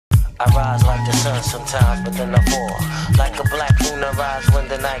I rise like the sun sometimes, but then I fall. Like a black moon, I rise when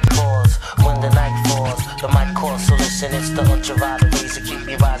the night falls. When the night falls, the mic calls. So listen, it's the ultraviolet rays that keep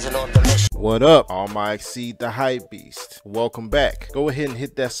me rising on the mission. What up, all my Exceed the Hype Beast? Welcome back. Go ahead and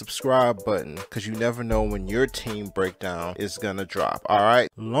hit that subscribe button, because you never know when your team breakdown is gonna drop, alright?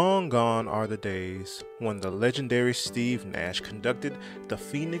 Long gone are the days when the legendary Steve Nash conducted the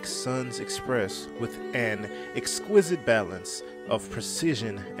Phoenix Suns Express with an exquisite balance of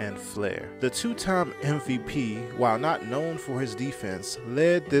precision and flair. The two-time MVP, while not known for his defense,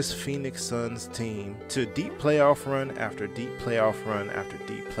 led this Phoenix Suns team to deep playoff run after deep playoff run after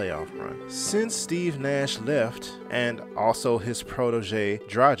deep playoff run. Since Steve Nash left, and also his protege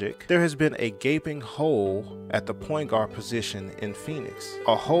Dragic, there has been a gaping hole at the point guard position in Phoenix.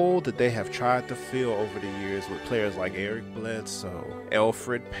 A hole that they have tried to fill over the years with players like Eric Bledsoe,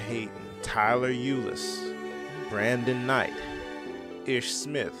 Elfrid Payton, Tyler Ulis, Brandon Knight, Ish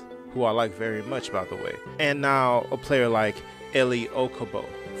Smith, who I like very much, by the way, and now a player like Elie Okobo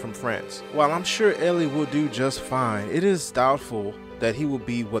from France. While I'm sure Elie will do just fine, it is doubtful that he will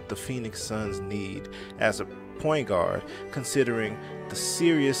be what the Phoenix Suns need as a point guard, considering the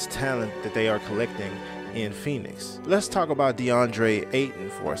serious talent that they are collecting in Phoenix. Let's talk about DeAndre Ayton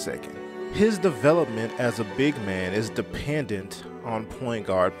for a second. His development as a big man is dependent on point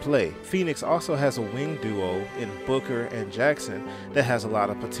guard play. Phoenix also has a wing duo in Booker and Jackson that has a lot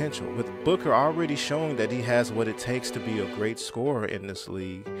of potential, with Booker already showing that he has what it takes to be a great scorer in this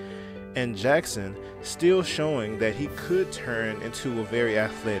league, and Jackson still showing that he could turn into a very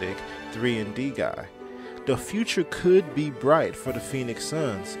athletic 3-and-D guy. The future could be bright for the Phoenix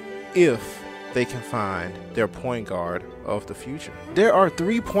Suns if they can find their point guard of the future. There are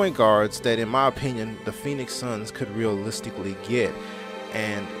 3 point guards that, in my opinion, the Phoenix Suns could realistically get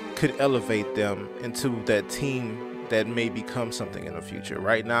and could elevate them into that team that may become something in the future.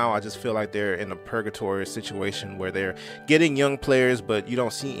 Right now, I just feel like they're in a purgatory situation where they're getting young players, but you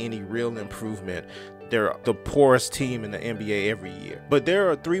don't see any real improvement. They're the poorest team in the NBA every year. But there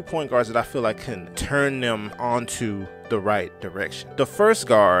are 3 point guards that I feel like can turn them onto the right direction. The first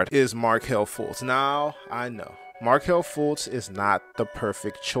guard is Markelle Fultz. Now, I know Markelle Fultz is not the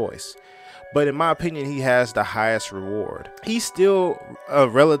perfect choice, but in my opinion, he has the highest reward. He's still a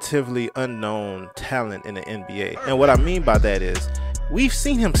relatively unknown talent in the NBA. And what I mean by that is, we've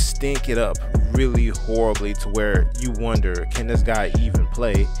seen him stink it up really horribly to where you wonder, can this guy even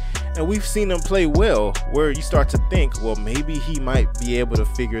play? And we've seen him play well, where you start to think, well, maybe he might be able to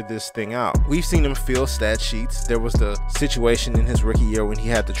figure this thing out. We've seen him fill stat sheets. There was the situation in his rookie year when he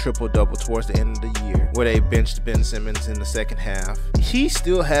had the triple-double towards the end of the year, where they benched Ben Simmons in the second half. He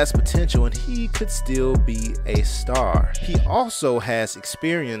still has potential, and he could still be a star. He also has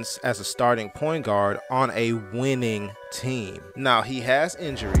experience as a starting point guard on a winning team. Now, he has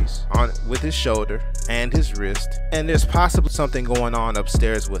injuries with his shoulder and his wrist, and there's possibly something going on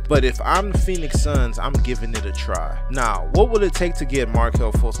upstairs with. But if I'm the Phoenix Suns, I'm giving it a try. Now, what would it take to get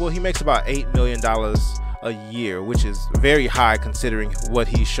Markelle Fultz? Well, he makes about $8 million a year, which is very high considering what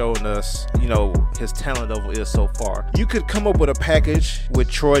he's shown us, you know, his talent level is so far. You could come up with a package with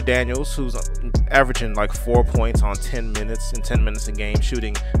Troy Daniels, who's averaging like 4 points on 10 minutes a game,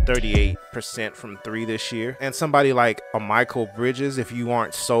 shooting 38% from 3 this year, and somebody like a Michael Bridges if you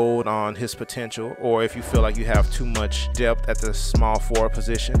aren't sold on his potential, or if you feel like you have too much depth at the small forward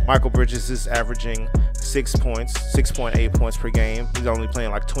position. Michael Bridges is averaging 6.8 points per game. He's only playing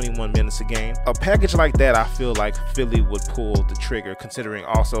like 21 minutes a game. A package like that, I feel like Philly would pull the trigger, considering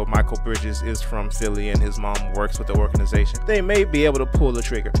also Michael Bridges is from Philly and his mom works with the organization. They may be able to pull the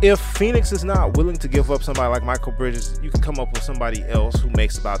trigger. If Phoenix is not willing to give up somebody like Michael Bridges, you can come up with somebody else who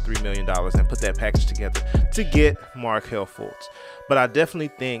makes about $3 million and put that package together to get Markelle Fultz. But I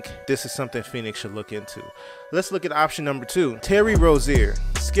definitely think this is something Phoenix should look into. Let's look at option number 2, Terry Rozier.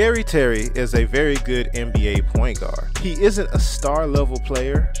 Scary Terry is a very good NBA point guard. He isn't a star level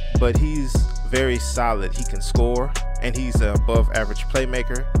player, but he's very solid. He can score, and he's an above average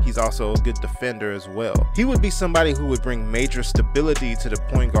playmaker. He's also a good defender as well. He would be somebody who would bring major stability to the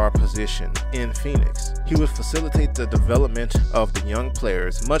point guard position in Phoenix. He would facilitate the development of the young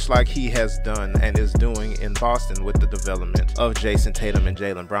players, much like he has done and is doing in Boston with the development of Jason Tatum and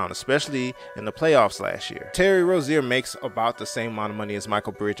Jaylen Brown, especially in the playoffs last year. Terry Rozier makes about the same amount of money as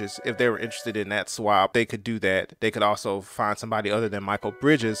Michael Bridges. If they were interested in that swap, they could do that. They could also find somebody other than Michael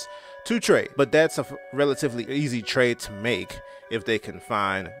Bridges to trade, but that's a relatively easy trade to make if they can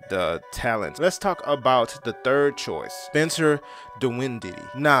find the talent. Let's talk about the third choice, Spencer Dinwiddie.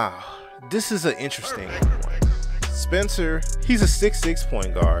 Now, this is an interesting one. Spencer, he's a 6'6"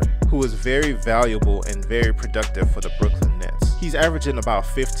 point guard who is very valuable and very productive for the Brooklyn Nets. He's averaging about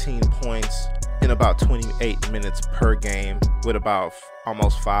 15 points in about 28 minutes per game with about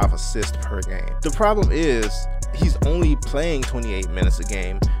almost 5 assists per game. The problem is he's only playing 28 minutes a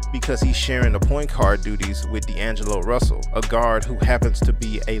game because he's sharing the point guard duties with D'Angelo Russell, a guard who happens to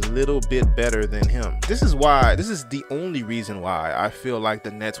be a little bit better than him. This is the only reason why I feel like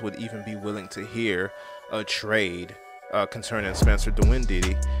the Nets would even be willing to hear a trade concerning Spencer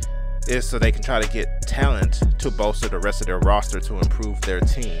Dinwiddie, is so they can try to get talent to bolster the rest of their roster to improve their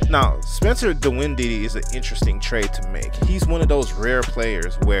team. Now, Spencer Dinwiddie is an interesting trade to make. He's one of those rare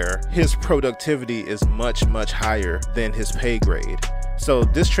players where his productivity is much higher than his pay grade. So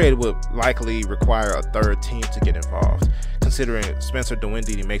this trade would likely require a third team to get involved, considering Spencer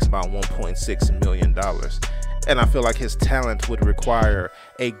Dinwiddie makes about $1.6 million. And I feel like his talent would require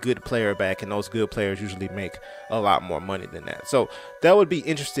a good player back, and those good players usually make a lot more money than that. So that would be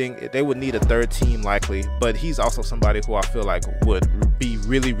interesting. They would need a third team likely, but he's also somebody who I feel like would be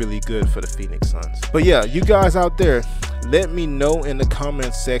really good for the Phoenix Suns. But yeah, you guys out there, let me know in the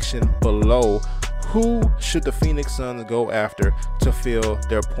comments section below, who should the Phoenix Suns go after to fill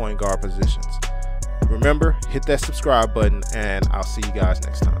their point guard positions? Remember, hit that subscribe button, and I'll see you guys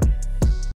next time.